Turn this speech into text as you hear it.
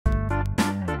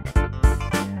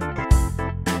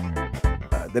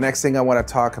The next thing I want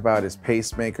to talk about is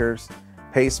pacemakers.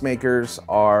 Pacemakers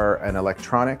are an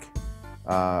electronic.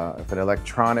 If an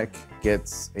electronic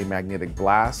gets a magnetic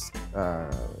blast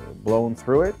blown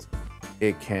through it,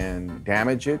 it can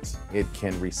damage it, it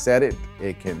can reset it,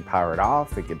 it can power it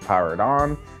off, it can power it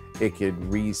on, it can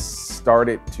restart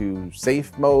it to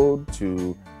safe mode,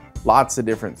 to lots of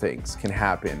different things can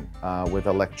happen with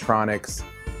electronics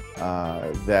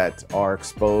that are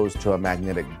exposed to a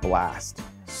magnetic blast.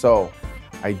 So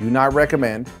I do not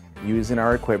recommend using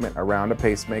our equipment around a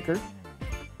pacemaker.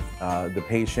 The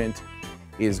patient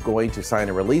is going to sign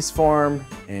a release form,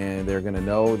 and they're going to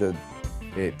know that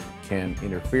it can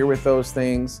interfere with those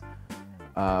things,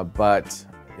 but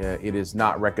it is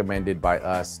not recommended by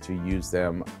us to use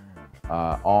them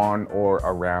on or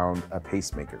around a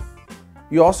pacemaker.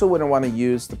 You also wouldn't want to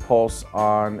use the pulse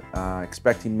on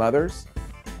expecting mothers.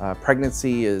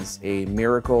 Pregnancy is a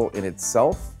miracle in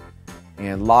itself,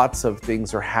 and lots of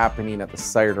things are happening at the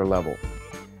cellular level.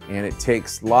 And it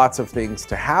takes lots of things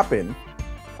to happen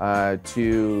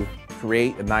to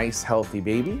create a nice, healthy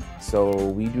baby. So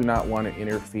we do not want to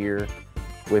interfere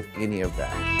with any of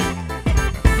that.